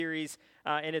series,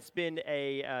 and it's been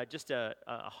just a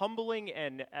humbling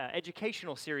and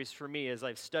educational series for me as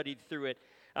I've studied through it.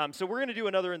 So we're going to do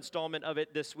another installment of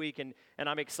it this week, and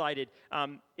I'm excited.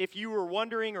 If you were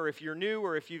wondering, or if you're new,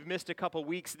 or if you've missed a couple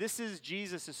weeks, this is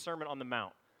Jesus' Sermon on the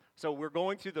Mount. So we're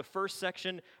going through the first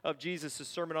section of Jesus'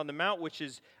 Sermon on the Mount, which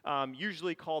is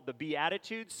usually called the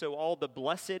Beatitudes, so all the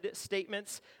blessed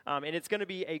statements, and it's going to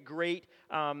be a great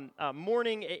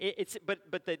morning.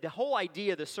 But the whole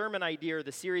idea, the sermon idea, or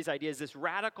the series idea, is this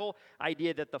radical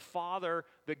idea that the Father,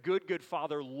 the good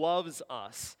Father, loves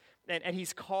us. And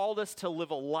he's called us to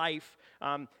live a life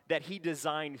that he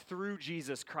designed through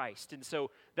Jesus Christ. And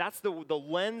so that's the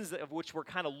lens of which we're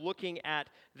kind of looking at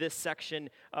this section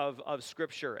of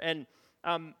Scripture. And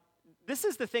this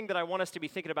is the thing that I want us to be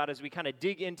thinking about as we kind of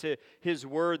dig into his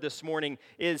word this morning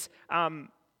is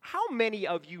how many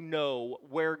of you know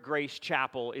where Grace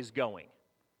Chapel is going?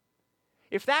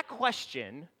 If that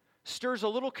question stirs a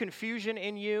little confusion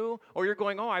in you, or you're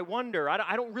going, oh, I wonder,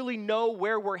 I don't really know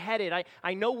where we're headed.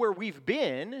 I know where we've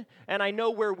been, and I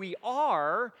know where we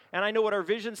are, and I know what our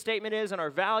vision statement is, and our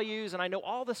values, and I know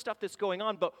all the stuff that's going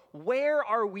on, but where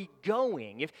are we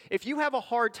going? If you have a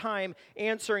hard time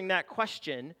answering that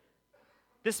question,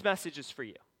 this message is for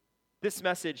you. This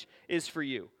message is for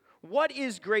you. What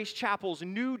is Grace Chapel's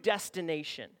new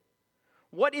destination?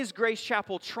 What is Grace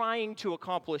Chapel trying to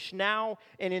accomplish now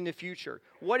and in the future?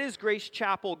 What is Grace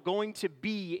Chapel going to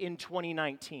be in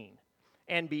 2019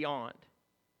 and beyond?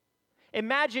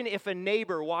 Imagine if a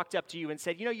neighbor walked up to you and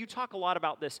said, you know, you talk a lot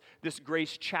about this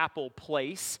Grace Chapel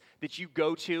place that you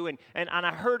go to, and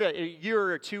I heard a year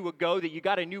or two ago that you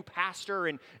got a new pastor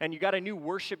and you got a new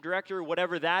worship director,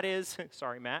 whatever that is.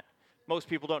 Sorry, Matt. Most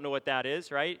people don't know what that is,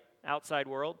 right? Outside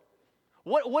world.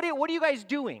 What are you guys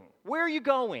doing? Where are you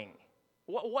going?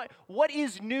 What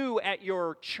is new at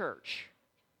your church?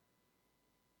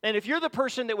 And if you're the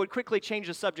person that would quickly change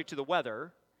the subject to the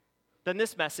weather, then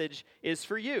this message is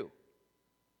for you.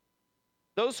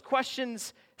 Those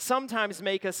questions sometimes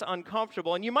make us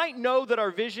uncomfortable. And you might know that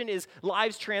our vision is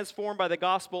lives transformed by the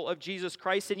gospel of Jesus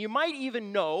Christ. And you might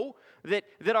even know that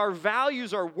our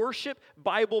values are worship,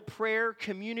 Bible, prayer,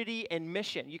 community, and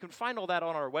mission. You can find all that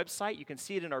on our website. You can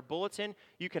see it in our bulletin.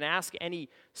 You can ask any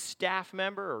staff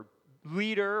member or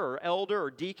leader or elder or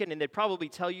deacon, and they'd probably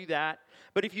tell you that.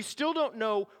 But if you still don't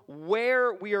know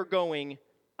where we are going,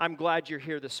 I'm glad you're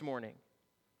here this morning.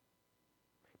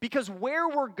 Because where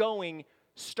we're going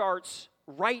starts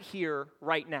right here,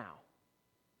 right now.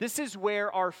 This is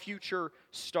where our future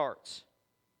starts.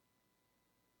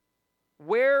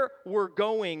 Where we're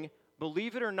going,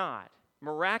 believe it or not,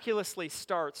 miraculously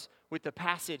starts with the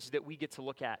passage that we get to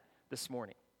look at this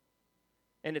morning.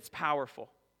 And it's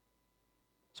powerful.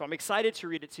 So I'm excited to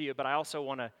read it to you, but I also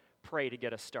want to pray to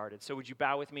get us started. So would you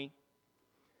bow with me?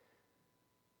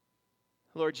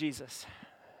 Lord Jesus,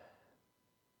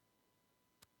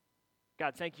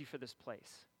 God, thank you for this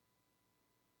place.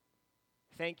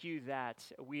 Thank you that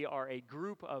we are a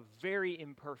group of very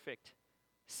imperfect,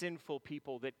 sinful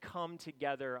people that come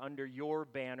together under your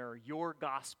banner, your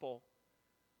gospel,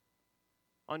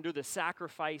 under the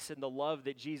sacrifice and the love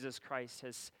that Jesus Christ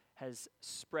has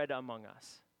spread among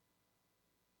us.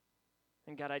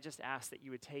 And God, I just ask that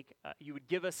you would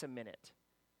give us a minute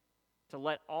to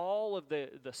let all of the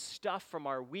stuff from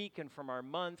our week and from our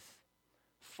month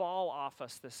fall off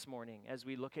us this morning as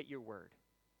we look at your word.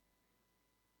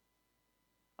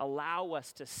 Allow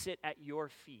us to sit at your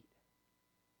feet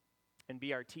and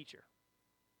be our teacher.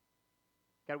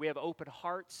 God, we have open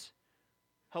hearts.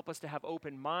 Help us to have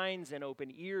open minds and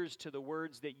open ears to the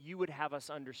words that you would have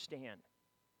us understand.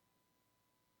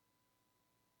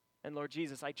 And Lord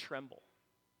Jesus, I tremble.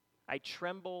 I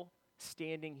tremble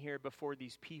standing here before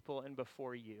these people and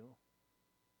before you.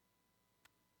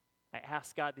 I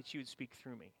ask, God, that you would speak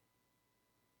through me.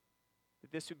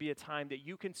 That this would be a time that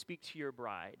you can speak to your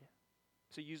bride.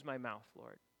 So use my mouth,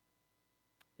 Lord.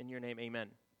 In your name, amen.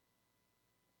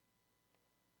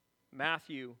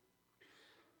 Matthew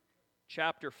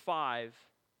chapter 5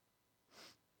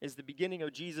 is the beginning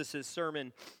of Jesus'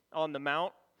 Sermon on the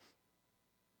Mount.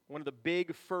 One of the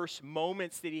big first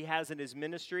moments that he has in his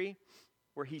ministry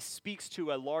where he speaks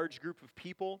to a large group of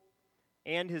people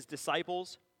and his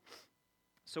disciples.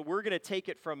 So we're going to take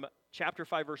it from chapter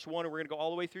 5, verse 1, and we're going to go all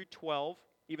the way through 12,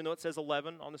 even though it says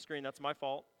 11 on the screen. That's my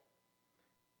fault.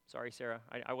 Sorry, Sarah.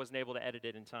 I wasn't able to edit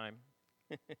it in time.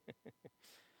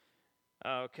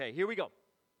 Okay, here we go.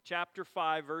 Chapter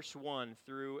 5, verse 1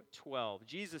 through 12.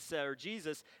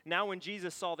 Now when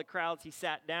Jesus saw the crowds, he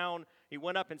sat down. He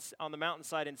went up on the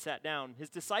mountainside and sat down. His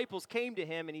disciples came to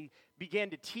him, and he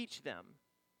began to teach them.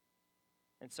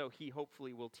 And so he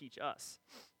hopefully will teach us.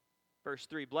 Verse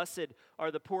 3, blessed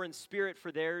are the poor in spirit,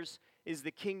 for theirs is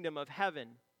the kingdom of heaven.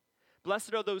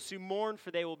 Blessed are those who mourn,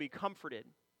 for they will be comforted.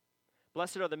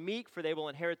 Blessed are the meek, for they will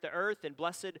inherit the earth. And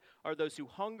blessed are those who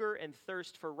hunger and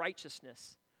thirst for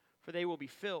righteousness, for they will be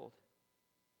filled.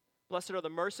 Blessed are the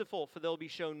merciful, for they will be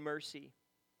shown mercy.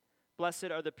 Blessed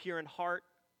are the pure in heart,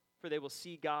 for they will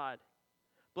see God.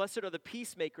 Blessed are the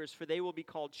peacemakers, for they will be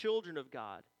called children of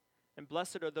God. And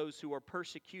blessed are those who are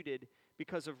persecuted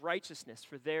because of righteousness,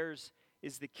 for theirs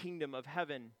is the kingdom of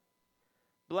heaven.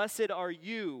 Blessed are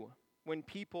you when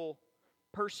people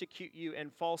persecute you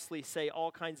and falsely say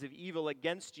all kinds of evil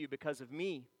against you because of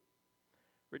me.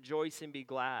 Rejoice and be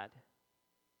glad,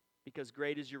 because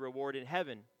great is your reward in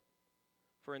heaven.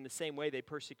 For in the same way they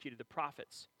persecuted the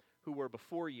prophets who were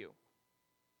before you.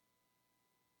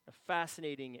 A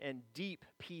fascinating and deep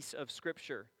piece of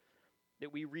Scripture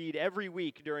that we read every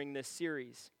week during this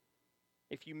series.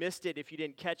 If you missed it, if you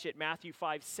didn't catch it, Matthew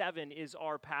 5:7 is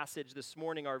our passage this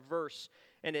morning, our verse.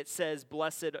 And it says,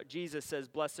 Jesus says,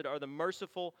 blessed are the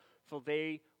merciful, for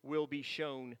they will be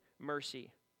shown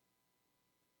mercy.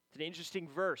 It's an interesting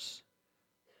verse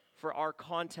for our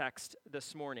context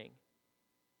this morning.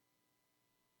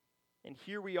 And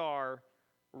here we are,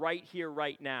 right here,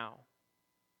 right now.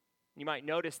 You might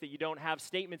notice that you don't have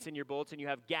statements in your bulletin, you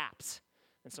have gaps.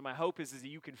 And so my hope is that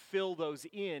you can fill those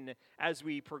in as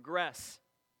we progress.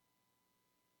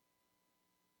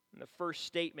 And the first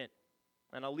statement,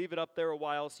 and I'll leave it up there a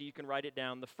while so you can write it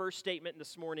down. The first statement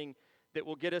this morning that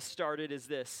will get us started is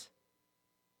this.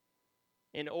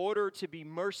 In order to be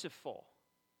merciful,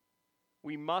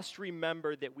 we must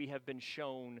remember that we have been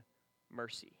shown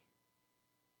mercy.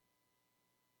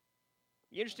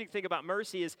 The interesting thing about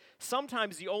mercy is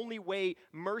sometimes the only way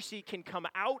mercy can come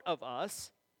out of us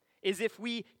is if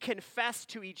we confess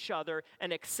to each other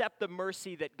and accept the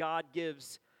mercy that God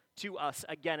gives to us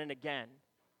again and again.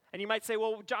 And you might say,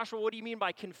 well, Joshua, what do you mean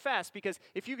by confess? Because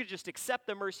if you could just accept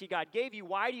the mercy God gave you,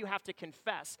 why do you have to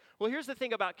confess? Well, here's the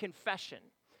thing about confession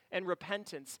and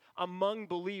repentance among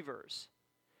believers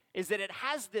is that it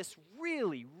has this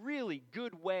really, really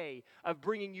good way of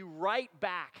bringing you right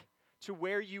back to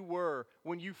where you were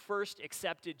when you first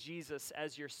accepted Jesus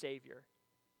as your Savior.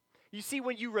 You see,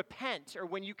 when you repent or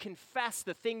when you confess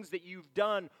the things that you've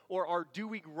done or are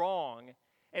doing wrong,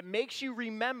 it makes you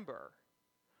remember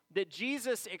that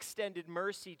Jesus extended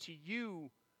mercy to you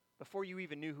before you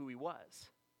even knew who he was.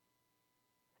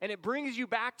 And it brings you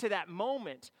back to that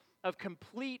moment of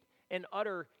complete and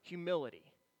utter humility.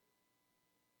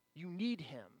 You need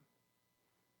him.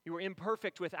 You are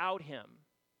imperfect without him.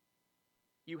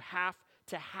 You have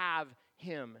to have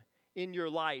him in your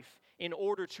life in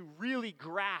order to really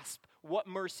grasp what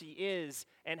mercy is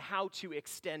and how to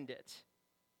extend it.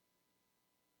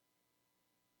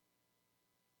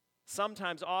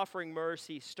 Sometimes offering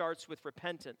mercy starts with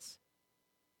repentance.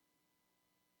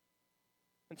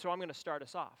 And so I'm going to start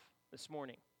us off this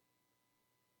morning.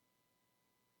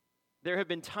 There have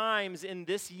been times in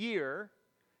this year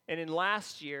and in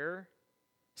last year,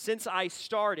 since I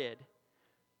started,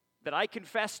 that I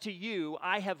confess to you,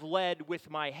 I have led with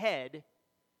my head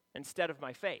instead of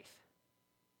my faith.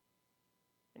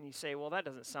 And you say, well, that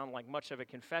doesn't sound like much of a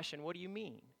confession. What do you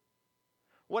mean?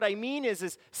 What I mean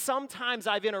is sometimes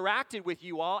I've interacted with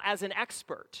you all as an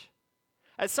expert,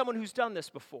 as someone who's done this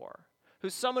before,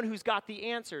 who's someone who's got the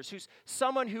answers, who's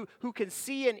someone who can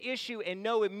see an issue and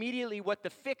know immediately what the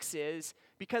fix is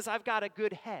because I've got a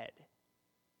good head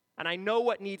and I know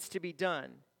what needs to be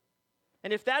done.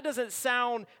 And if that doesn't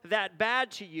sound that bad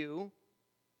to you,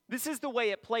 this is the way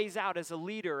it plays out as a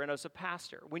leader and as a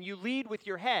pastor. When you lead with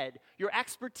your head, your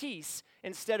expertise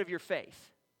instead of your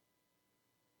faith.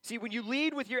 See, when you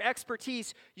lead with your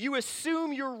expertise, you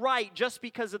assume you're right just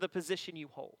because of the position you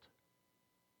hold.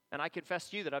 And I confess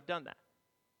to you that I've done that.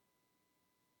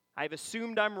 I've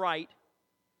assumed I'm right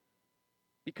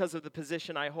because of the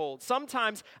position I hold.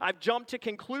 Sometimes I've jumped to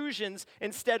conclusions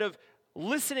instead of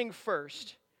listening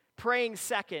first, praying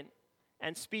second,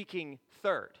 and speaking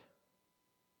third.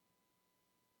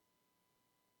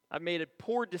 I've made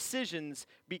poor decisions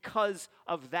because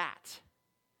of that.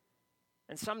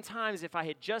 And sometimes if I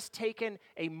had just taken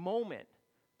a moment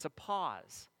to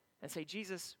pause and say,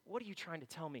 Jesus, what are you trying to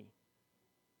tell me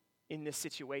in this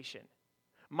situation?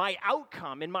 My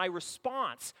outcome and my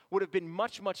response would have been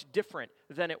much, much different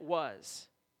than it was.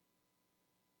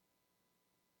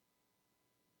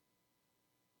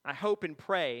 I hope and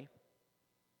pray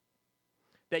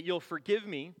that you'll forgive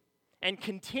me and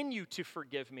continue to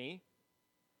forgive me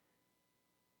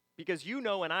because you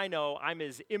know and I know I'm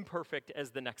as imperfect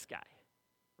as the next guy,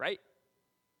 right?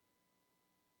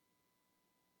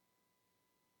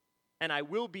 and I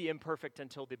will be imperfect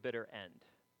until the bitter end.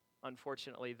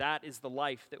 Unfortunately, that is the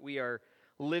life that we are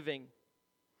living.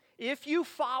 If you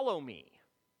follow me,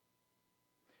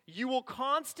 you will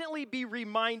constantly be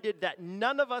reminded that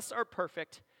none of us are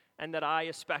perfect and that I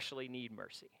especially need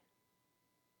mercy.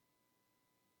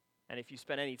 And if you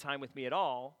spend any time with me at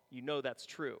all, you know that's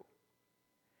true.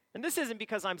 And this isn't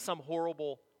because I'm some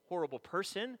horrible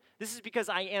person. This is because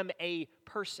I am a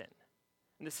person.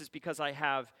 And this is because I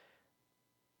have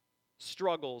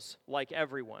struggles like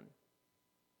everyone.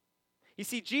 You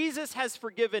see, Jesus has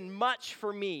forgiven much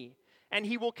for me, and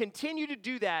he will continue to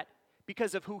do that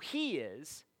because of who he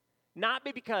is, not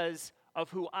because of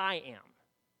who I am.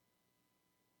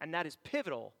 And that is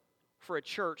pivotal for a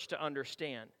church to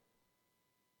understand.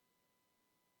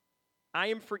 I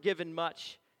am forgiven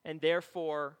much, and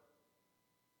therefore,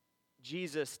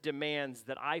 Jesus demands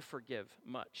that I forgive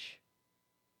much.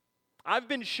 I've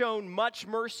been shown much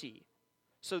mercy,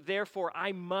 so therefore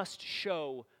I must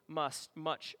show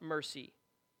much mercy.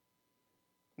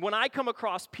 When I come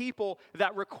across people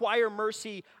that require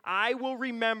mercy, I will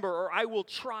remember, or I will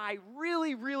try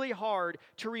really, really hard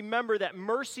to remember that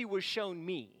mercy was shown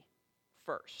me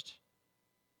first.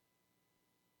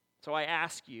 So I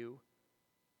ask you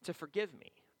to forgive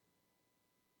me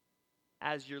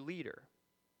as your leader.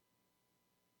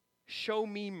 Show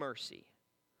me mercy.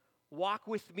 Walk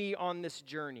with me on this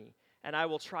journey, and I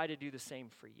will try to do the same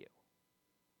for you.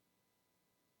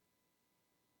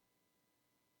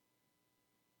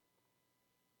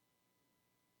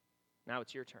 Now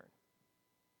it's your turn.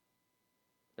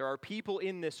 There are people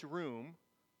in this room,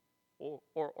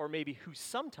 or maybe who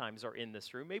sometimes are in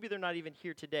this room, maybe they're not even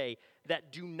here today,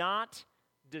 that do not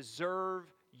deserve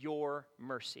your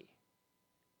mercy.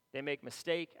 They make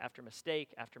mistake after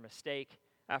mistake after mistake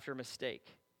after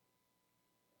mistake.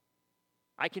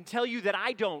 I can tell you that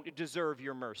I don't deserve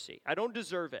your mercy. I don't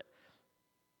deserve it.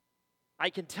 I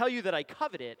can tell you that I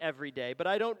covet it every day, but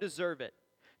I don't deserve it.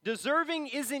 Deserving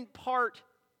isn't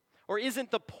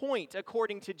the point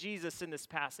according to Jesus in this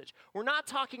passage. We're not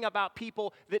talking about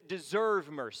people that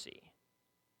deserve mercy.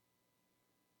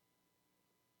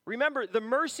 Remember, the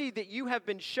mercy that you have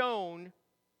been shown,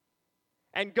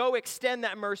 and go extend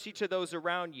that mercy to those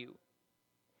around you.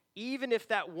 Even if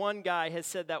that one guy has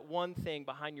said that one thing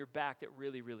behind your back that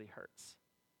really, really hurts.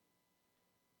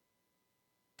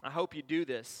 I hope you do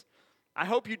this. I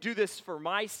hope you do this for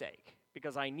my sake,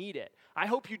 because I need it. I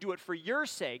hope you do it for your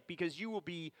sake, because you will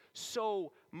be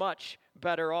so much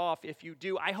better off if you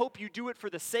do. I hope you do it for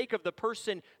the sake of the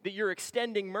person that you're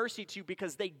extending mercy to,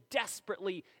 because they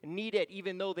desperately need it,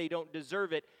 even though they don't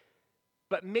deserve it.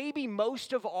 But maybe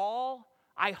most of all,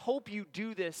 I hope you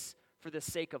do this for the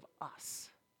sake of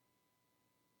us.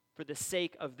 For the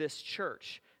sake of this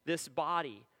church, this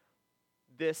body,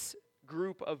 this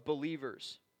group of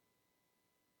believers.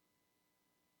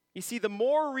 You see, the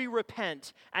more we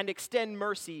repent and extend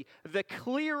mercy, the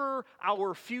clearer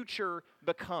our future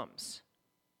becomes.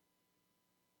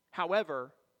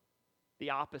 However, the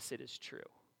opposite is true.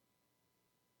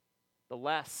 The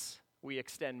less we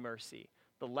extend mercy,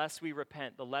 the less we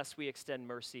repent, the less we extend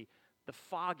mercy, the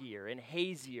foggier and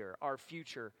hazier our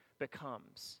future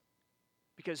becomes.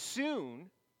 Because soon,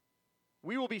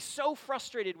 we will be so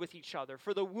frustrated with each other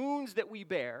for the wounds that we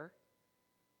bear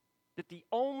that the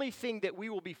only thing that we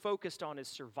will be focused on is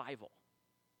survival,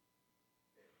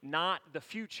 not the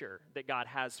future that God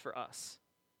has for us.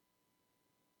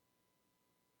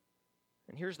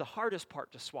 And here's the hardest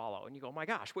part to swallow. And you go, oh my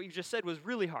gosh, what you just said was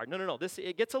really hard. No.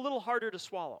 It gets a little harder to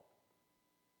swallow.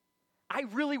 I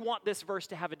really want this verse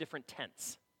to have a different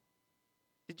tense.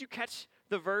 Did you catch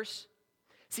the verse?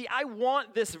 See, I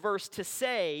want this verse to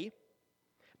say,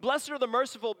 blessed are the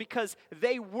merciful because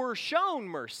they were shown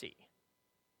mercy.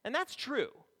 And that's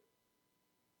true.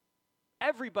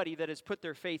 Everybody that has put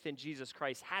their faith in Jesus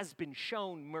Christ has been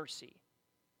shown mercy.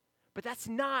 But that's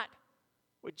not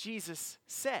what Jesus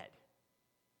said.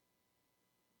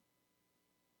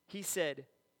 He said,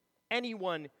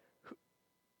 anyone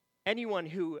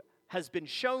who has been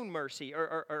shown mercy,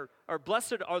 or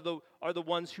blessed are the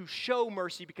ones who show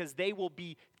mercy, because they will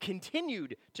be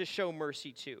continued to show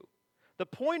mercy to. The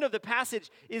point of the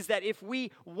passage is that if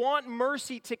we want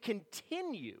mercy to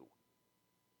continue,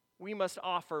 we must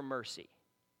offer mercy.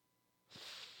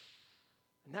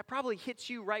 And that probably hits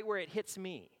you right where it hits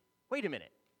me. Wait a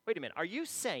minute. Are you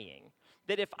saying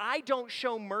that if I don't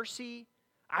show mercy,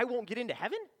 I won't get into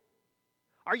heaven?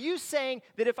 Are you saying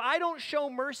that if I don't show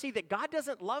mercy, that God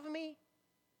doesn't love me?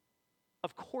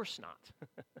 Of course not.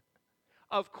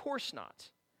 Of course not.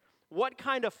 What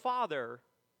kind of father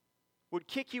would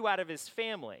kick you out of his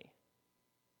family?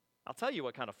 I'll tell you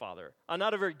what kind of father.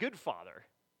 Not a very good father.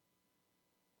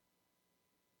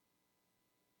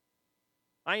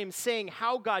 I am saying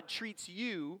how God treats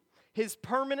you, his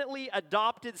permanently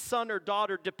adopted son or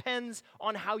daughter, depends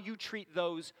on how you treat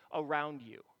those around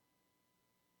you.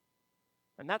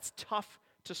 And that's tough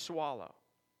to swallow.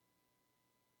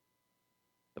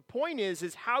 The point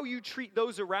is how you treat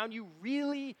those around you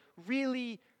really,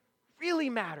 really, really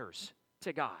matters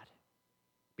to God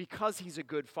because he's a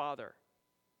good father.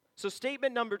 So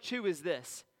statement number 2 is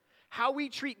this: how we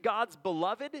treat God's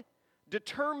beloved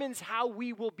determines how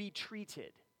we will be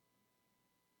treated.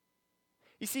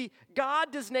 You see,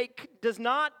 God does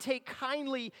not take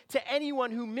kindly to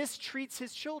anyone who mistreats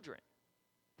his children.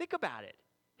 Think about it.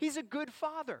 He's a good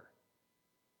father.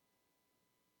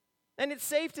 And it's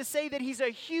safe to say that he's a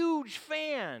huge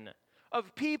fan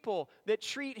of people that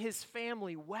treat his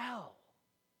family well.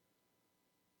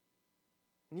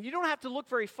 And you don't have to look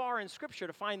very far in Scripture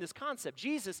to find this concept.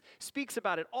 Jesus speaks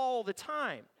about it all the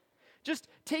time. Just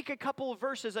take a couple of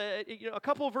verses,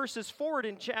 forward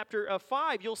in chapter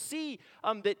 5. You'll see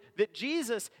that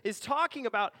Jesus is talking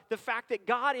about the fact that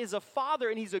God is a father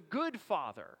and he's a good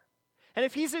father. And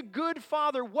if he's a good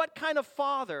father, what kind of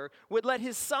father would let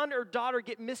his son or daughter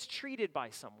get mistreated by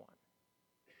someone?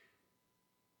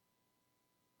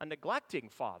 A neglecting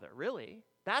father, really.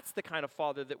 That's the kind of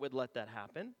father that would let that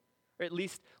happen, or at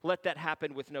least let that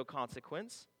happen with no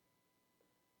consequence.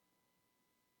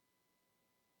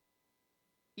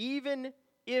 Even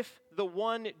if the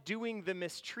one doing the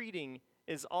mistreating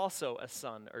is also a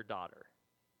son or daughter.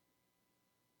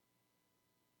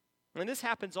 And this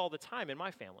happens all the time in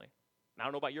my family. I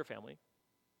don't know about your family,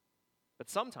 but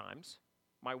sometimes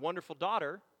my wonderful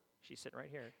daughter, she's sitting right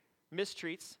here,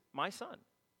 mistreats my son.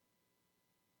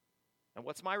 And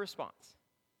what's my response?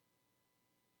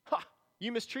 Ha!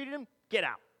 You mistreated him? Get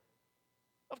out.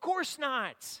 Of course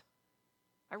not.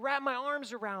 I wrap my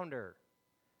arms around her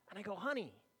and I go,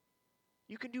 honey,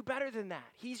 you can do better than that.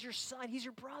 He's your son. He's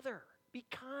your brother. Be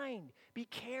kind. Be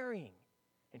caring.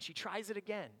 And she tries it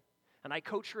again. And I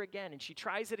coach her again. And she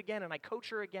tries it again. And I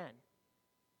coach her again.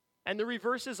 And the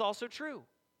reverse is also true.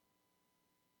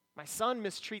 My son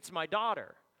mistreats my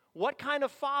daughter. What kind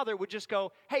of father would just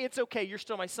go, hey, it's okay. You're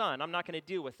still my son. I'm not going to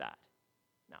deal with that.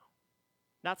 No.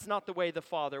 That's not the way the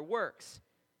father works.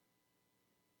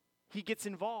 He gets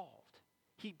involved.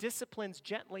 He disciplines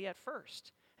gently at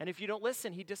first. And if you don't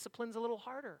listen, he disciplines a little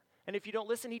harder. And if you don't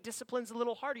listen, he disciplines a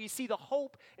little harder. You see, the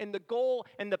hope and the goal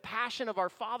and the passion of our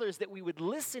Father is that we would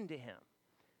listen to him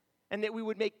and that we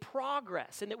would make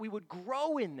progress and that we would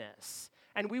grow in this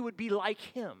and we would be like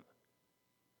him.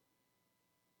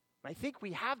 I think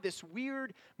we have this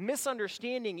weird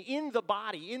misunderstanding in the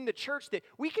body, in the church, that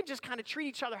we can just kind of treat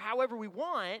each other however we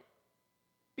want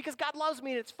because God loves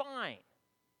me and it's fine.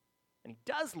 And he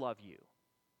does love you,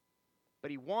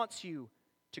 but he wants you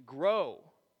to grow.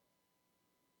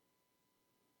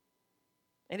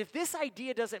 And if this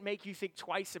idea doesn't make you think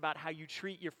twice about how you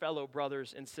treat your fellow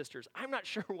brothers and sisters, I'm not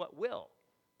sure what will.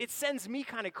 It sends me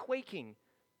kind of quaking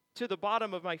to the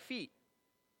bottom of my feet.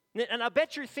 And I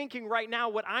bet you're thinking right now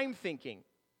what I'm thinking.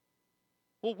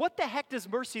 Well, what the heck does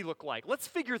mercy look like? Let's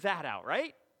figure that out,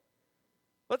 right?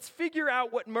 Let's figure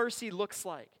out what mercy looks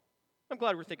like. I'm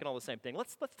glad we're thinking all the same thing.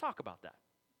 Let's talk about that.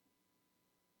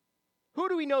 Who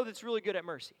do we know that's really good at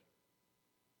mercy?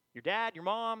 Your dad, your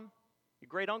mom, your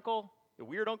great uncle, your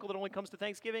weird uncle that only comes to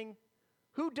Thanksgiving?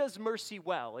 Who does mercy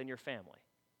well in your family?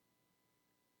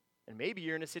 And maybe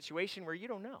you're in a situation where you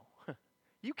don't know.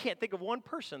 You can't think of one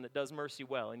person that does mercy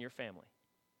well in your family.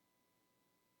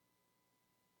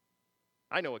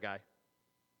 I know a guy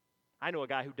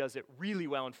who does it really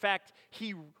well. In fact,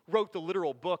 he wrote the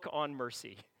literal book on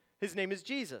mercy. His name is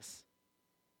Jesus.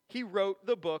 He wrote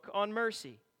the book on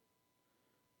mercy.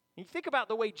 And you think about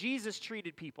the way Jesus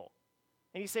treated people.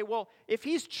 And you say, well, if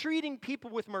he's treating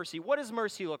people with mercy, what does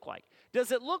mercy look like?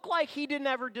 Does it look like he didn't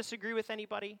ever disagree with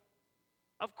anybody?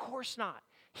 Of course not.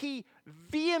 He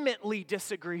vehemently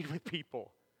disagreed with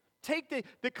people. Take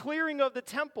the clearing of the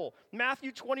temple,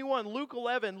 Matthew 21, Luke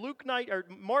 11,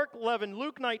 Mark 11,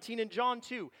 Luke 19, and John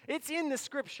 2. It's in the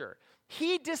scripture.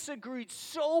 He disagreed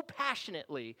so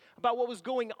passionately about what was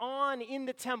going on in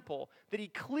the temple that he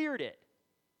cleared it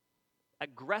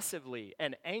aggressively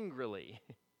and angrily.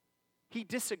 He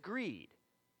disagreed.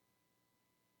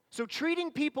 So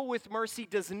treating people with mercy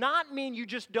does not mean you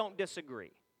just don't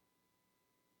disagree.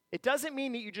 It doesn't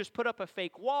mean that you just put up a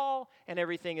fake wall and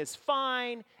everything is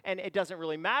fine and it doesn't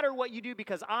really matter what you do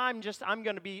because I'm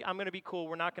going to be cool.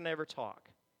 We're not going to ever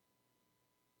talk.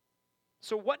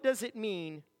 So what does it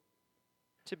mean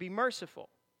to be merciful?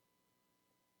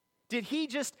 Did he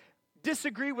just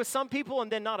disagree with some people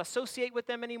and then not associate with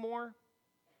them anymore?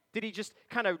 Did he just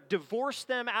kind of divorce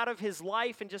them out of his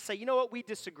life and just say, you know what, we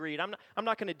disagreed. I'm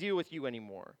not going to deal with you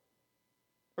anymore?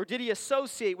 Or did he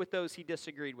associate with those he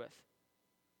disagreed with?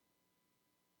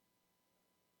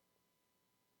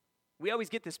 We always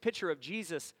get this picture of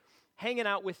Jesus hanging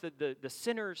out with the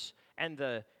sinners and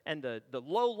the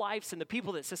low lifes and the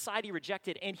people that society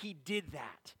rejected, and he did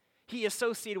that. He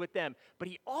associated with them, but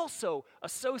he also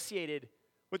associated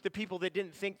with the people that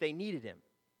didn't think they needed him.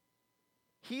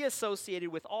 He associated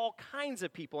with all kinds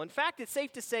of people. In fact, it's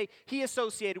safe to say he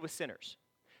associated with sinners.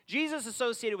 Jesus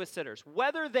associated with sinners.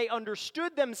 Whether they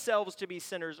understood themselves to be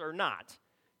sinners or not,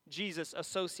 Jesus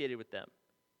associated with them.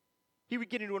 He would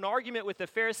get into an argument with the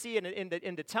Pharisee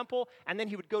in the temple, and then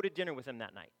he would go to dinner with him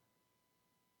that night.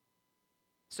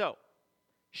 So,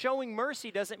 showing mercy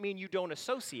doesn't mean you don't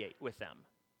associate with them.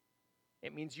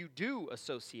 It means you do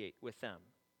associate with them.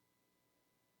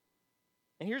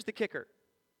 And here's the kicker.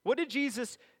 What did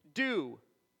Jesus do?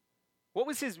 What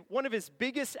was one of his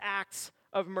biggest acts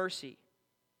of mercy?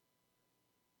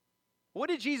 What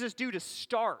did Jesus do to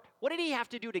start? What did he have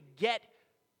to do to get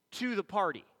to the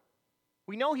party?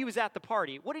 We know he was at the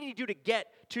party. What did he do to get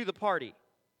to the party?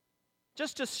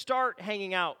 Just to start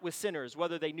hanging out with sinners,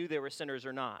 whether they knew they were sinners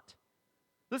or not.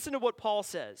 Listen to what Paul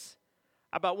says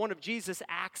about one of Jesus'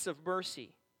 acts of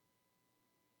mercy.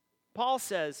 Paul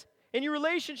says, in your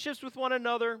relationships with one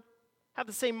another, have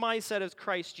the same mindset as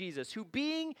Christ Jesus, who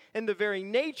being in the very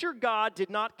nature God, did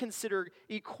not consider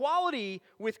equality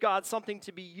with God something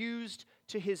to be used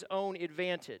to his own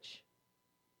advantage.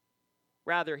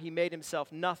 Rather, he made himself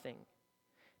nothing,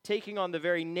 taking on the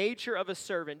very nature of a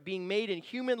servant, being made in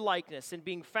human likeness, and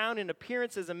being found in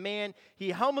appearance as a man,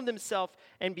 he humbled himself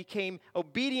and became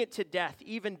obedient to death,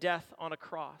 even death on a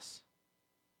cross.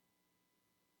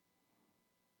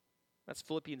 That's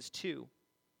Philippians 2.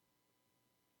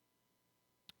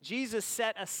 Jesus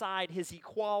set aside his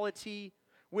equality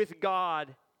with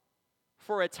God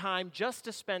for a time just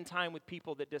to spend time with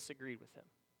people that disagreed with him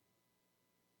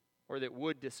or that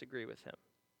would disagree with him.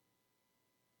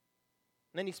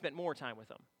 And then he spent more time with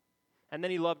them. And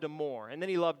then he loved them more. And then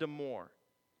he loved them more.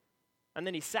 And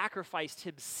then he sacrificed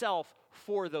himself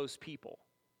for those people.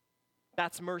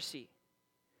 That's mercy.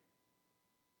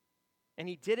 And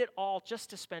he did it all just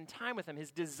to spend time with them.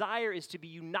 His desire is to be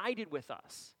united with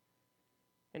us.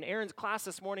 In Aaron's class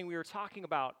this morning, we were talking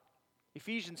about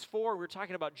Ephesians 4. We were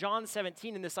talking about John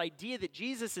 17 and this idea that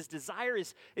Jesus' desire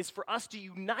is for us to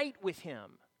unite with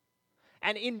him.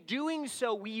 And in doing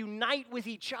so, we unite with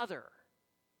each other.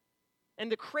 And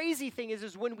the crazy thing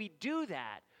is when we do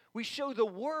that, we show the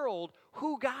world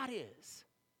who God is.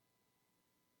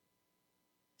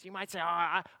 So you might say,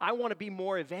 I want to be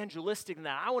more evangelistic than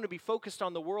that. I want to be focused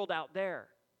on the world out there.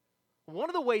 One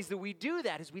of the ways that we do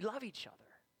that is we love each other.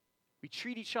 We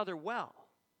treat each other well.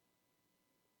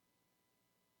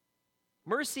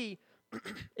 Mercy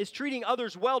is treating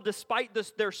others well despite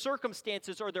their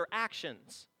circumstances or their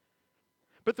actions.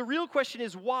 But the real question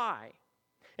is why?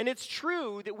 And it's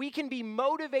true that we can be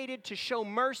motivated to show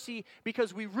mercy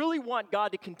because we really want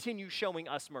God to continue showing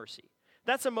us mercy.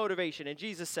 That's a motivation, and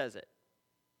Jesus says it.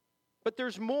 But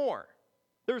there's more.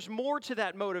 There's more to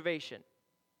that motivation.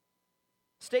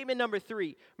 Statement number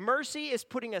 3, mercy is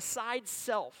putting aside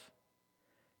self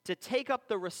to take up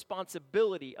the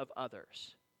responsibility of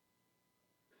others.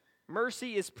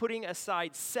 Mercy is putting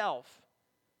aside self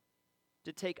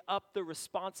to take up the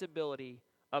responsibility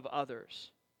of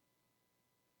others.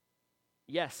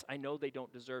 Yes, I know they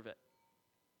don't deserve it.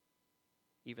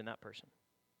 Even that person.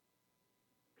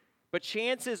 But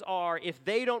chances are, if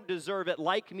they don't deserve it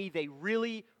like me, they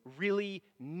really, really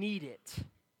need it.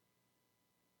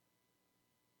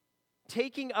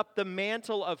 Taking up the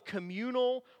mantle of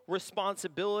communal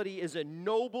responsibility is a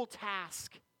noble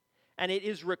task, and it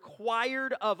is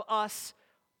required of us,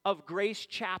 of Grace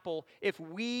Chapel, if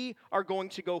we are going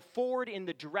to go forward in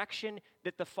the direction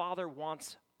that the Father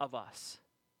wants of us.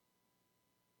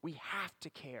 We have to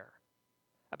care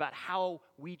about how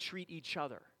we treat each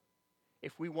other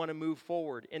if we want to move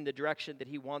forward in the direction that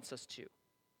He wants us to.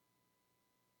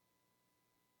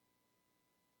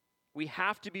 We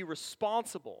have to be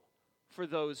responsible for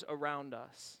those around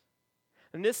us.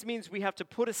 And this means we have to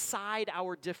put aside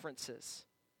our differences.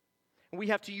 And we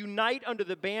have to unite under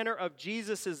the banner of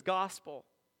Jesus' gospel.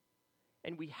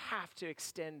 And we have to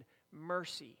extend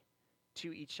mercy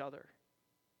to each other.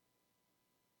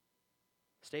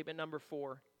 Statement number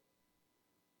 4.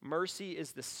 Mercy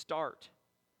is the start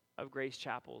of Grace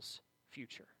Chapel's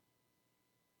future.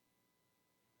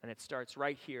 And it starts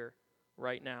right here,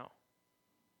 right now.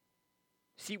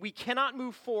 See, we cannot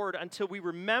move forward until we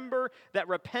remember that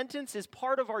repentance is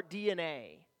part of our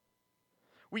DNA.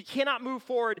 We cannot move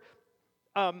forward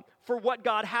for what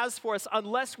God has for us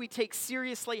unless we take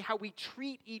seriously how we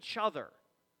treat each other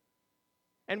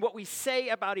and what we say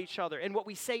about each other and what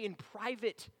we say in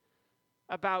private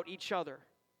about each other.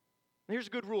 And here's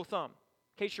a good rule of thumb,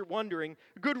 in case you're wondering.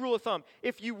 A good rule of thumb.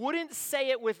 If you wouldn't say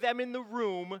it with them in the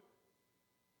room,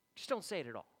 just don't say it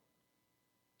at all.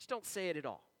 Just don't say it at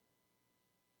all.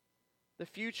 The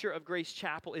future of Grace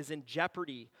Chapel is in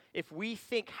jeopardy if we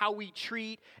think how we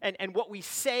treat and what we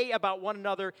say about one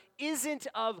another isn't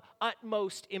of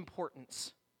utmost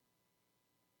importance.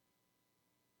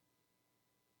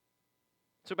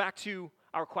 So back to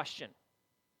our question.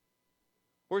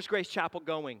 Where's Grace Chapel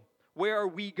going? Where are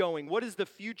we going? What does the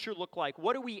future look like?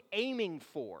 What are we aiming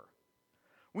for?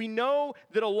 We know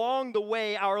that along the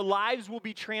way, our lives will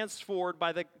be transformed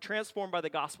by the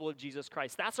gospel of Jesus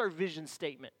Christ. That's our vision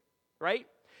statement, right?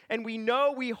 And we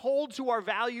know we hold to our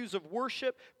values of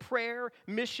worship, prayer,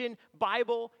 mission,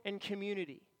 Bible, and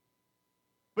community.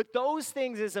 But those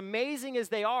things, as amazing as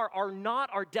they are not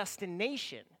our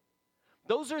destination.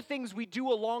 Those are things we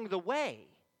do along the way.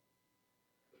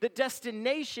 The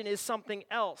destination is something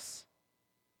else.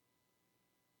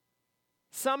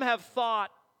 Some have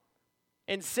thought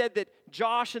and said that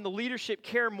Josh and the leadership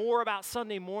care more about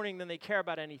Sunday morning than they care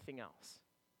about anything else.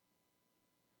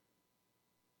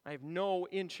 I have no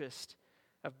interest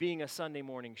of being a Sunday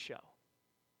morning show.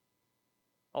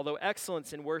 Although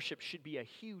excellence in worship should be a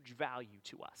huge value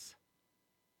to us.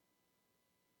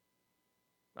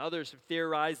 Others have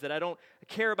theorized that I don't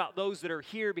care about those that are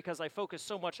here because I focus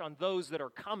so much on those that are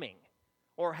coming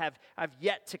or have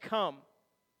yet to come.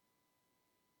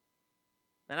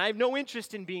 And I have no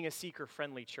interest in being a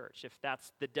seeker-friendly church, if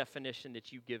that's the definition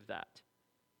that you give that.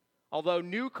 Although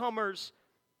newcomers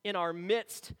in our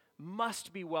midst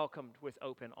must be welcomed with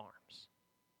open arms.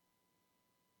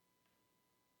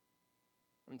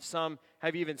 And some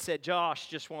have even said Josh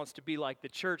just wants to be like the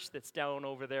church that's down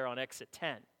over there on exit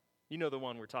 10. You know the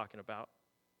one we're talking about.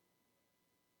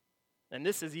 And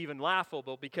this is even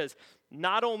laughable because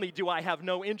not only do I have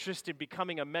no interest in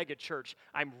becoming a mega church,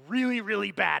 I'm really,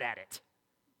 really bad at it.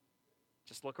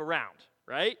 Just look around,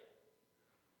 right?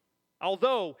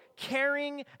 Although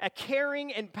a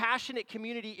caring and passionate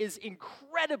community is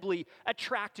incredibly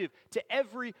attractive to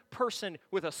every person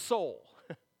with a soul.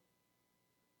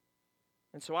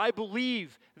 And so I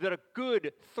believe that a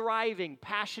good, thriving,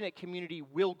 passionate community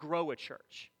will grow a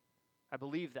church. I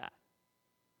believe that.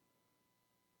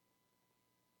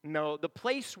 No, the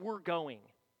place we're going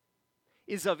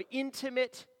is of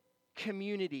intimate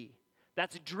community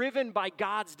that's driven by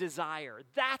God's desire.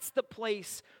 That's the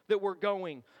place that we're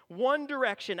going. One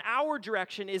direction, our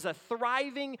direction, is a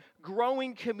thriving,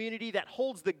 growing community that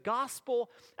holds the gospel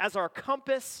as our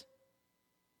compass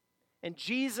and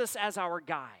Jesus as our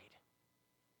guide.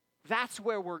 That's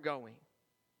where we're going.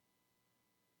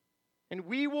 And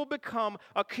we will become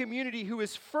a community who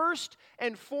first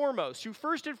and foremost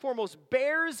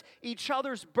bears each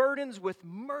other's burdens with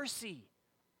mercy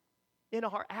in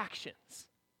our actions.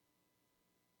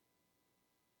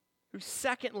 Who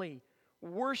secondly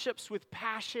worships with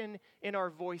passion in our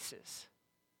voices.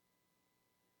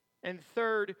 And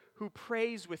third, who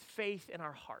prays with faith in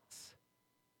our hearts.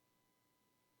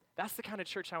 That's the kind of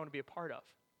church I want to be a part of.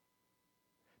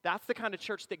 That's the kind of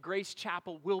church that Grace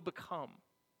Chapel will become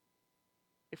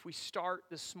if we start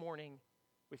this morning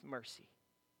with mercy.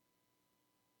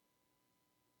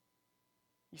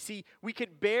 You see, we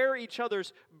could bear each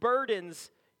other's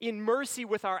burdens in mercy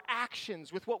with our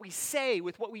actions, with what we say,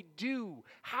 with what we do,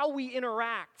 how we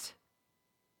interact.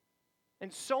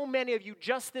 And so many of you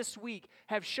just this week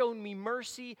have shown me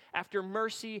mercy after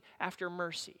mercy after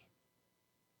mercy.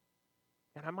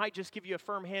 And I might just give you a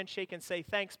firm handshake and say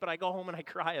thanks, but I go home and I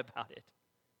cry about it.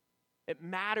 It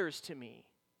matters to me.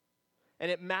 And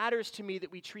it matters to me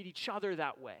that we treat each other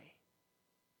that way.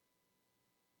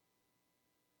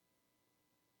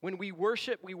 When we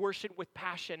worship with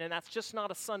passion, and that's just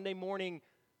not a Sunday morning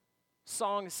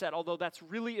song set, although that's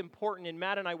really important, and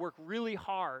Matt and I work really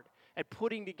hard at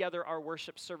putting together our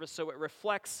worship service so it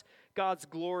reflects God's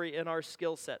glory in our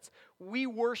skill sets. We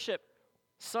worship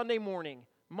Sunday morning,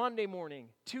 Monday morning,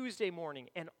 Tuesday morning,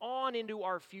 and on into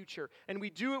our future. And we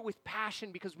do it with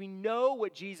passion because we know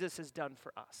what Jesus has done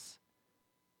for us.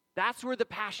 That's where the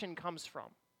passion comes from.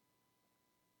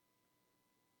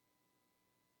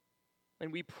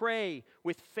 And we pray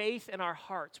with faith in our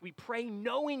hearts. We pray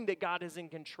knowing that God is in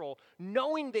control,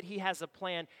 knowing that He has a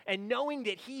plan, and knowing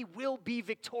that He will be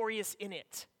victorious in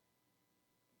it.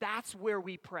 That's where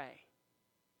we pray.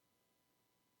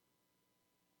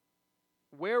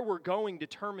 Where we're going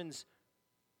determines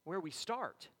where we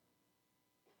start.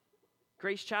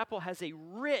 Grace Chapel has a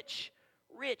rich,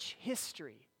 rich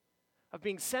history of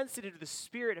being sensitive to the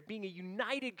Spirit, of being a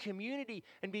united community,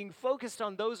 and being focused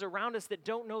on those around us that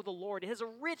don't know the Lord. It has a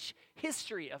rich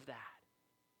history of that.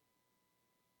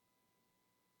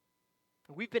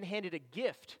 We've been handed a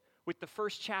gift with the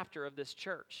first chapter of this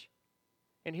church.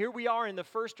 And here we are in the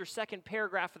first or second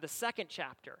paragraph of the second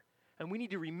chapter, and we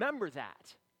need to remember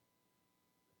that.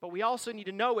 But we also need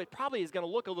to know it probably is going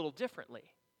to look a little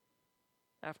differently.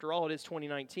 After all, it is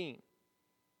 2019.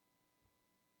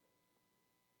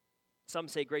 Some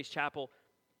say Grace Chapel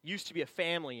used to be a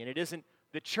family, and it isn't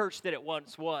the church that it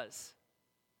once was.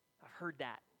 I've heard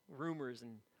that, rumors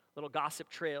and little gossip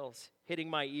trails hitting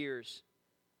my ears.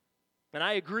 And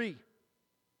I agree.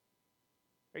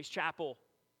 Grace Chapel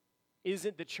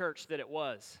isn't the church that it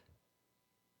was.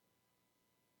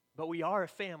 But we are a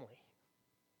family.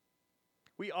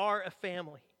 We are a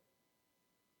family.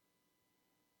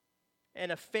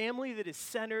 And a family that is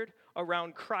centered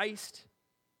around Christ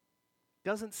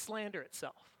doesn't slander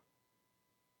itself.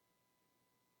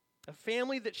 A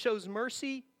family that shows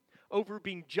mercy over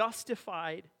being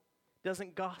justified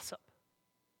doesn't gossip.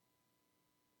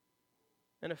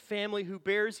 And a family who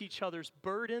bears each other's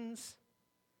burdens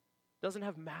doesn't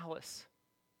have malice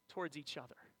towards each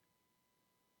other.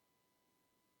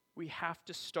 We have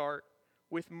to start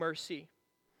with mercy.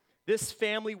 This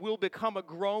family will become a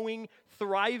growing,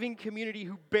 thriving community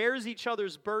who bears each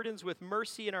other's burdens with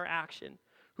mercy in our action,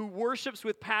 who worships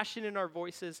with passion in our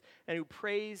voices, and who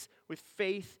prays with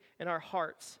faith in our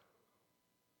hearts.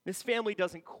 This family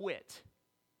doesn't quit.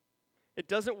 It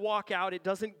doesn't walk out. It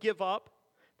doesn't give up.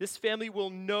 This family will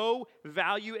know,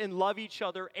 value, and love each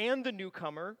other and the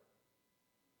newcomer.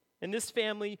 And this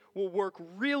family will work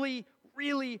really,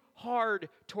 really hard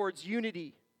towards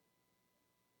unity.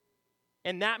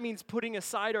 And that means putting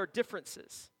aside our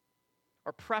differences,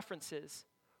 our preferences,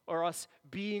 or us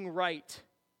being right.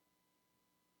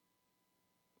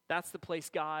 That's the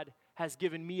place God has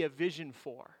given me a vision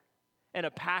for and a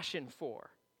passion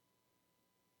for.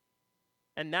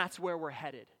 And that's where we're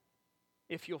headed,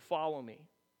 if you'll follow me.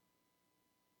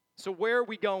 So where are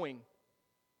we going?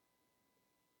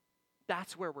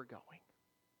 That's where we're going.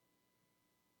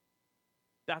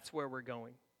 That's where we're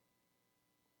going.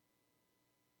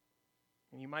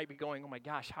 And you might be going, oh my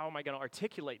gosh, how am I going to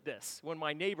articulate this when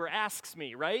my neighbor asks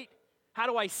me, right? How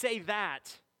do I say that?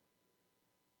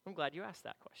 I'm glad you asked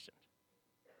that question.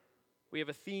 We have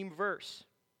a theme verse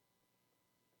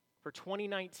for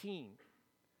 2019.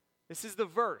 This is the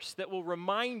verse that will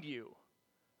remind you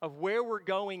of where we're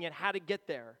going and how to get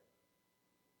there.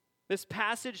 This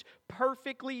passage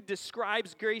perfectly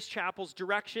describes Grace Chapel's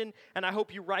direction, and I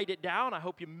hope you write it down. I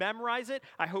hope you memorize it.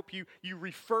 I hope you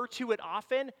refer to it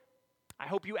often. I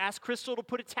hope you ask Crystal to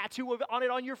put a tattoo on it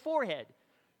on your forehead.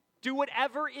 Do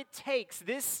whatever it takes.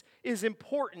 This is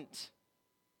important.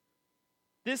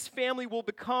 This family will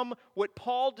become what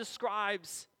Paul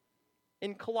describes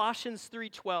in Colossians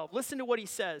 3:12. Listen to what he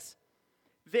says.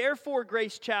 Therefore,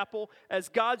 Grace Chapel, as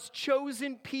God's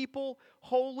chosen people,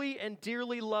 holy and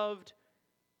dearly loved,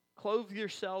 clothe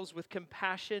yourselves with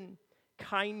compassion,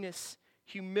 kindness,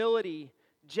 humility,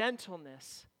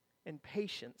 gentleness, and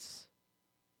patience.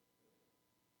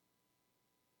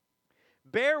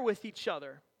 Bear with each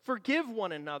other. Forgive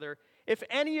one another. If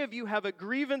any of you have a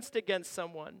grievance against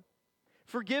someone,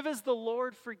 forgive as the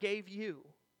Lord forgave you.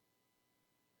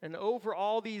 And over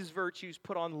all these virtues,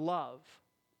 put on love,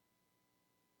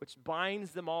 which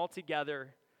binds them all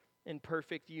together in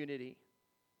perfect unity.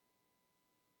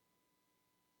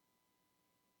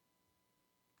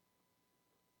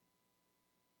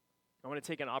 I want to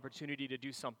take an opportunity to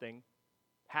do something.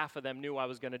 Half of them knew I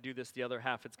was going to do this. The other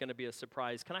half, it's going to be a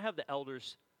surprise. Can I have the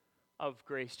elders of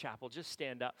Grace Chapel just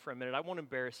stand up for a minute? I won't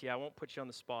embarrass you. I won't put you on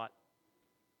the spot.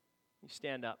 You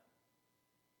stand up.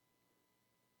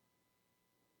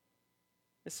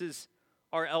 This is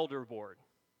our elder board.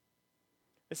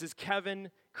 This is Kevin,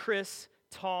 Chris,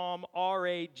 Tom,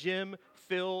 R.A., Jim,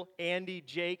 Phil, Andy,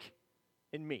 Jake,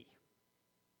 and me.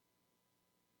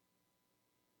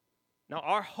 Now,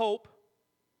 our hope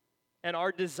and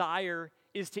our desire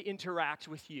is to interact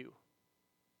with you.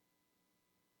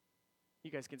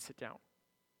 You guys can sit down.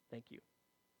 Thank you.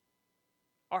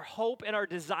 Our hope and our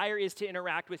desire is to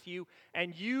interact with you,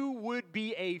 and you would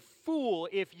be a fool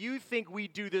if you think we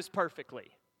do this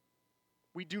perfectly.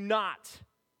 We do not.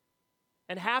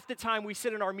 And half the time we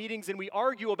sit in our meetings and we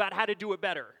argue about how to do it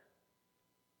better.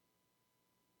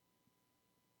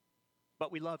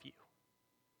 But we love you.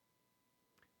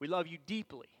 We love you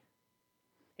deeply.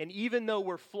 And even though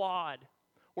we're flawed,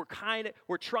 we're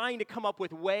trying to come up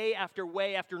with way after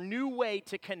new way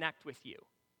to connect with you.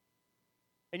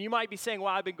 And you might be saying,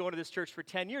 well, I've been going to this church for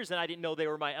 10 years and I didn't know they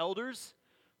were my elders.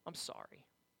 I'm sorry.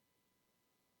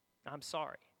 I'm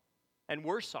sorry. And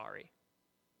we're sorry.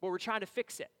 But we're trying to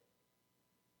fix it.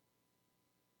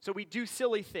 So we do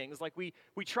silly things like we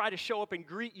try to show up and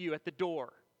greet you at the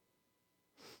door.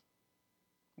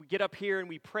 We get up here and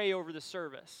we pray over the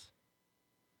service.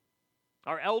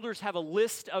 Our elders have a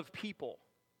list of people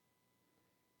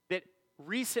that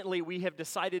recently we have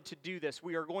decided to do this.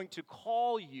 We are going to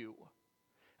call you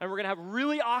and we're going to have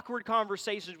really awkward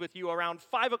conversations with you around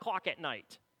 5 o'clock at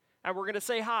night. And we're going to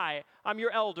say, hi, I'm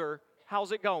your elder.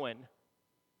 How's it going?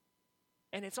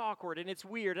 And it's awkward and it's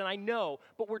weird, and I know,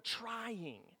 but we're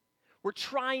trying. We're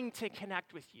trying to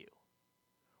connect with you.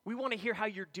 We want to hear how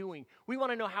you're doing. We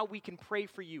want to know how we can pray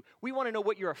for you. We want to know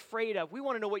what you're afraid of. We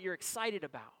want to know what you're excited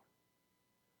about.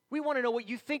 We want to know what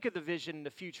you think of the vision and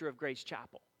the future of Grace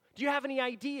Chapel. Do you have any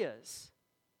ideas?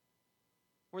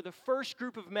 We're the first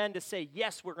group of men to say,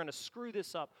 yes, we're going to screw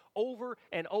this up over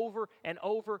and over and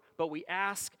over, but we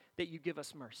ask that you give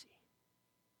us mercy.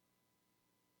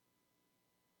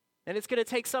 And it's going to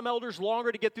take some elders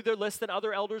longer to get through their list than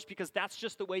other elders because that's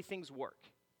just the way things work.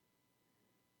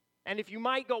 And if you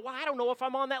might go, well, I don't know if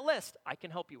I'm on that list, I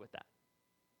can help you with that.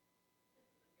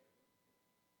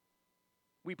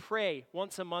 We pray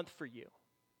once a month for you.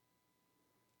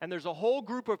 And there's a whole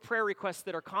group of prayer requests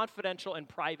that are confidential and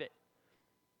private.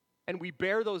 And we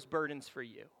bear those burdens for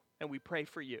you, and we pray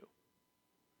for you.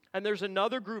 And there's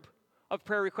another group of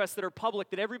prayer requests that are public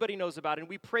that everybody knows about, and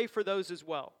we pray for those as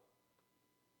well.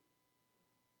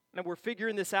 And we're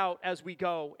figuring this out as we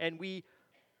go, and we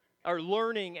are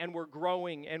learning, and we're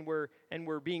growing, and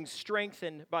we're being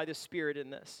strengthened by the Spirit in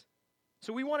this.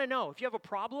 So we want to know, if you have a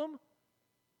problem,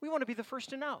 we want to be the first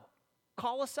to know.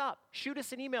 Call us up. Shoot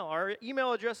us an email. Our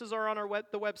email addresses are on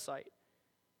the website.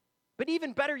 But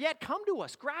even better yet, come to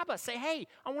us. Grab us. Say, hey,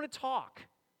 I want to talk.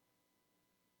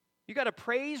 You got a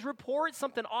praise report?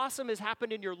 Something awesome has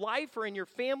happened in your life or in your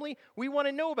family? We want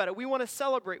to know about it. We want to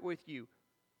celebrate with you.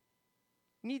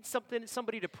 Need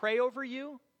somebody to pray over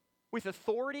you with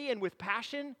authority and with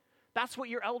passion? That's what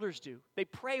your elders do. They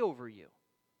pray over you.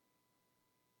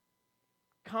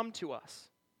 Come to us.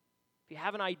 If you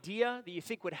have an idea that you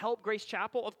think would help Grace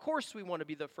Chapel, of course we want to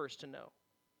be the first to know.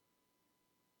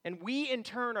 And we, in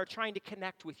turn, are trying to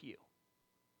connect with you.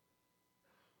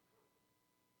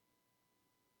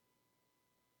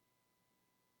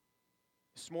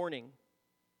 This morning,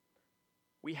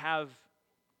 we have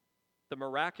the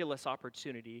miraculous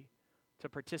opportunity to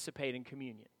participate in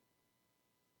communion.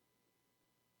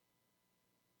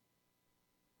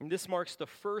 And this marks the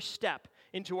first step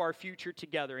into our future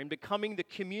together in becoming the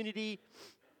community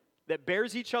that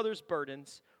bears each other's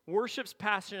burdens, worships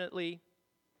passionately,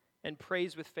 and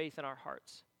prays with faith in our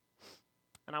hearts.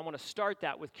 And I want to start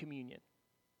that with communion.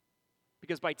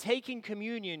 Because by taking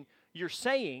communion, you're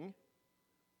saying,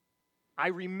 I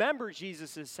remember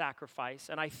Jesus' sacrifice,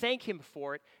 and I thank him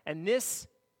for it, and this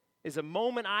is a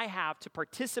moment I have to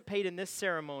participate in this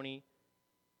ceremony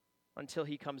until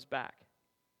he comes back.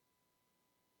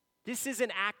 This is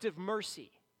an act of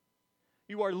mercy.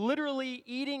 You are literally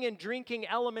eating and drinking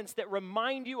elements that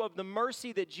remind you of the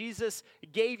mercy that Jesus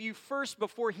gave you first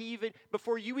before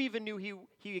you even knew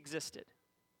he existed.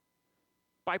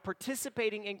 By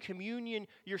participating in communion,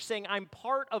 you're saying, I'm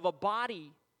part of a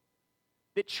body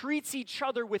that treats each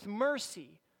other with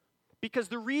mercy, because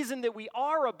the reason that we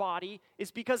are a body is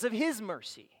because of his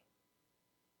mercy.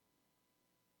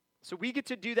 So we get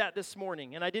to do that this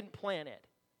morning, and I didn't plan it.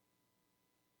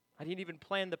 I didn't even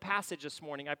plan the passage this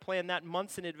morning. I planned that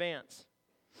months in advance.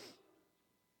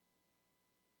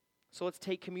 So let's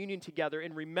take communion together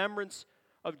in remembrance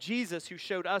of Jesus, who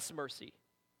showed us mercy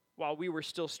while we were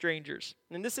still strangers.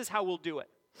 And this is how we'll do it.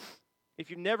 If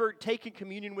you've never taken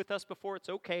communion with us before, it's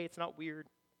okay. It's not weird.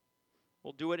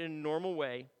 We'll do it in a normal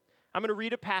way. I'm going to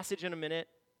read a passage in a minute,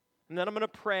 and then I'm going to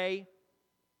pray.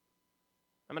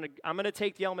 I'm going to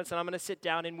take the elements, and I'm going to sit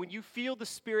down. And when you feel the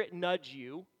Spirit nudge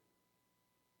you,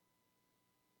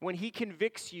 when he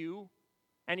convicts you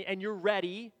and you're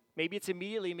ready, maybe it's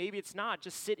immediately, maybe it's not,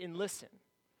 just sit and listen.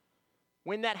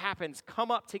 When that happens, come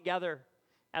up together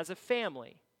as a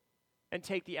family and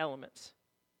take the elements.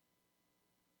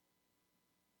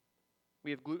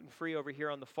 We have gluten-free over here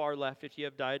on the far left if you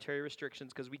have dietary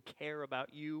restrictions, because we care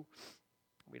about you.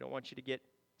 We don't want you to get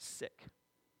sick.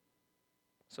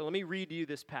 So let me read to you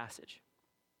this passage.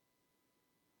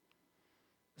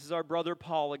 This is our brother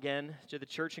Paul again to the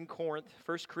church in Corinth,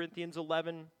 1 Corinthians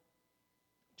 11,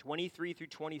 23 through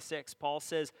 26. Paul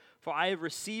says, "For I have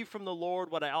received from the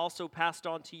Lord what I also passed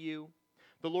on to you.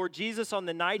 The Lord Jesus, on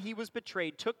the night he was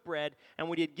betrayed, took bread, and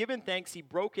when he had given thanks, he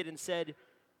broke it and said,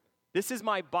 This is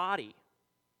my body,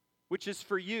 which is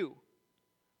for you.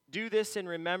 Do this in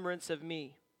remembrance of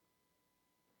me.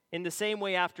 In the same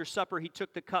way, after supper, he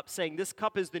took the cup, saying, This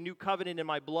cup is the new covenant in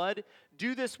my blood.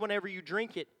 Do this whenever you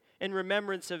drink it in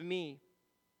remembrance of me.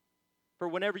 For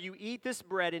whenever you eat this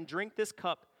bread and drink this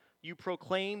cup, you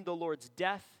proclaim the Lord's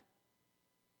death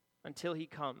until he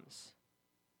comes.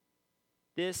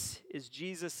 This is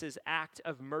Jesus' act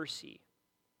of mercy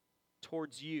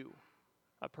towards you,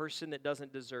 a person that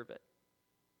doesn't deserve it.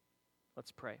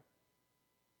 Let's pray.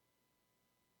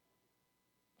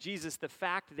 Jesus, the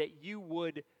fact that you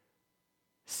would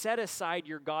set aside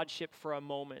your godship for a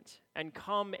moment and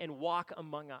come and walk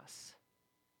among us,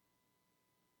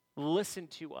 listen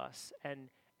to us and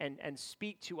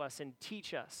speak to us and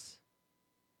teach us,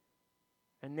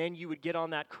 and then you would get on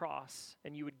that cross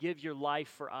and you would give your life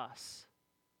for us,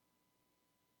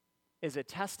 is a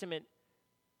testament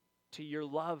to your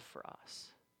love for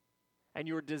us and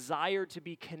your desire to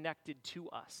be connected to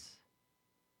us.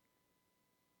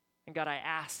 And God, I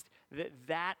ask that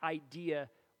that idea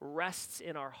rests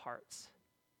in our hearts.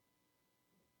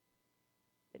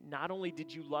 And not only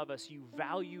did you love us, you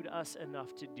valued us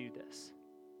enough to do this.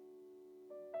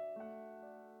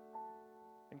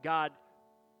 And God,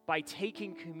 by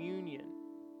taking communion,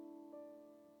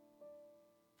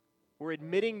 we're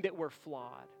admitting that we're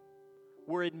flawed.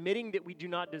 We're admitting that we do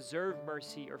not deserve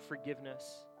mercy or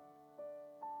forgiveness,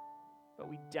 but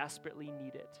we desperately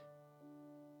need it.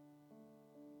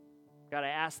 God, I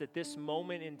ask that this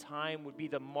moment in time would be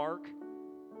the mark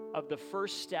of the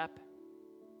first step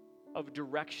of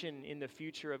direction in the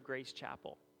future of Grace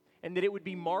Chapel, and that it would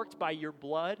be marked by your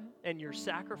blood and your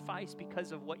sacrifice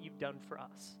because of what you've done for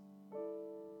us.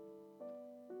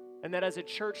 And that as a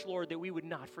church, Lord, that we would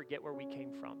not forget where we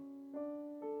came from,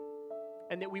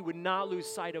 and that we would not lose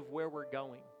sight of where we're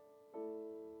going.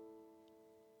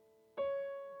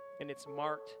 And it's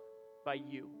marked by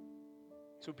you.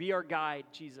 So be our guide,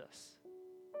 Jesus.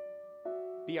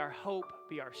 Be our hope,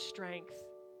 be our strength,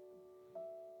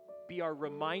 be our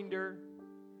reminder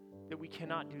that we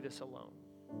cannot do this alone.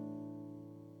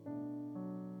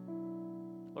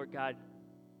 Lord God,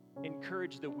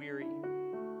 encourage the weary.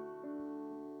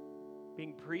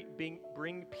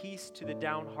 Bring peace to the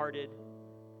downhearted,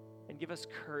 and give us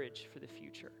courage for the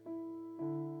future.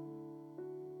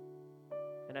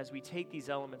 And as we take these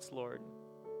elements, Lord,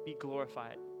 be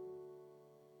glorified.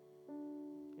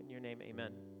 In your name,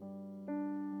 amen.